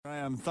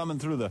I'm thumbing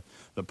through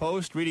the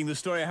Post, reading the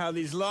story of how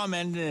these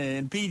lawmen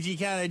in PG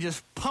County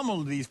just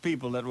pummeled these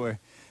people that were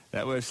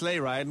sleigh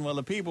riding. Well,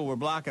 the people were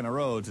blocking a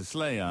road to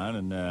sleigh on,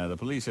 and the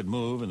police had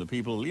moved, and the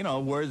people,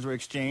 words were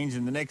exchanged,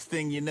 and the next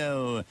thing you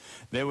know,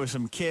 there were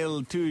some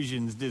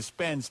contusions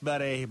dispensed,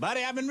 buddy.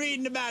 Buddy, I've been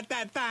reading about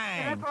that thing.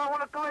 Yeah, that's what I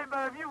want to tell you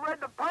about. Have you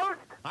read the Post?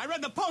 I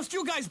read the Post.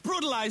 You guys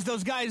brutalized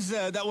those guys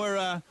that were...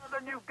 Well,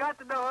 then you've got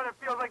to know what it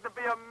feels like to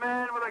be a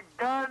man with a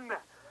gun.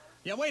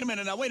 Yeah, wait a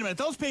minute.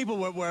 Those people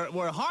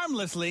were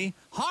harmlessly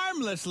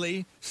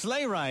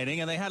sleigh riding,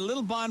 and they had a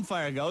little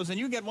bonfire goes, and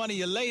you get one of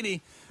your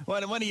lady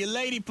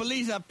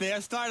police up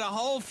there, start a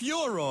whole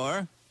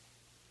furor.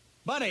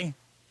 Buddy.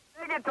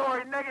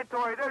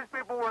 Negatory. Those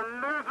people were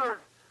losers.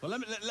 Well,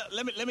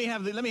 let me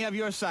have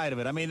your side of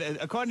it. I mean,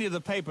 according to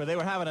the paper, they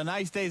were having a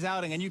nice day's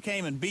outing, and you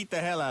came and beat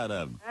the hell out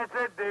of them. That's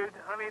it, dude.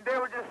 I mean, they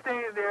were just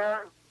standing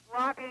there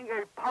blocking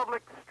a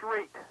public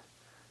street.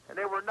 And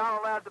they were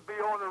not allowed to be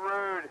on the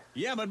road.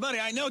 Yeah, but, buddy,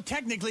 I know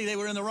technically they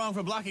were in the wrong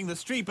for blocking the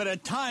street, but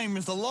at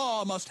times the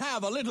law must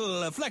have a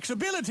little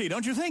flexibility,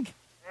 don't you think?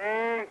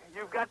 Hey,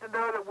 you've got to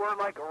know that we're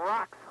like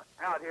rocks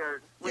out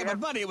here. But,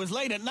 buddy, it was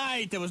late at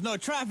night. There was no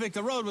traffic.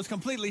 The road was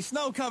completely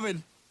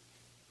snow-covered.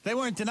 They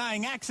weren't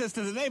denying access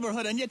to the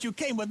neighborhood, and yet you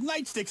came with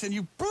nightsticks and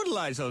you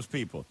brutalized those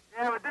people.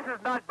 Yeah, but this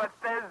is not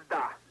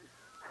Bethesda.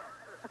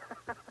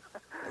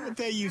 Let me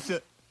tell you, sir.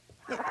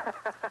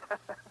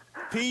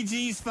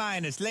 PG's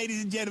finest.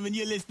 Ladies and gentlemen,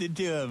 you're listening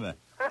to him. Let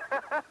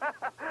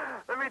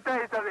me tell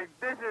you something.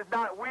 This is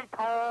not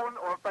Wheaton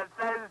or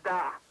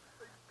Bethesda.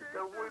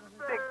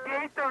 The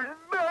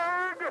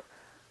Gatorsburg.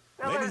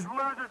 There's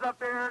losers up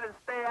there to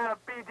stay out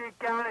of PG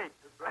County.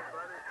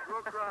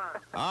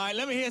 All right,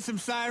 let me hear some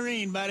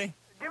siren, buddy.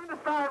 Give him the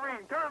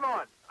siren. Turn it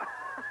on.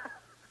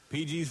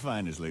 PG's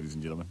finest, ladies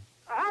and gentlemen.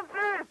 I'm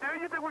serious,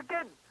 dude. You think we're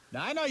kidding?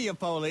 Now, I know you're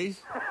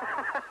police.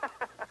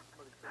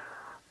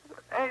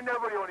 Ain't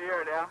nobody on the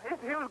air now.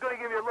 He was going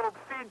to give you a little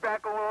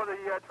feedback on the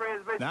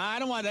transmission. No, I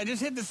don't want that.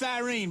 Just hit the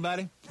siren,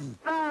 buddy.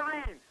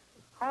 Siren.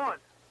 Hold on.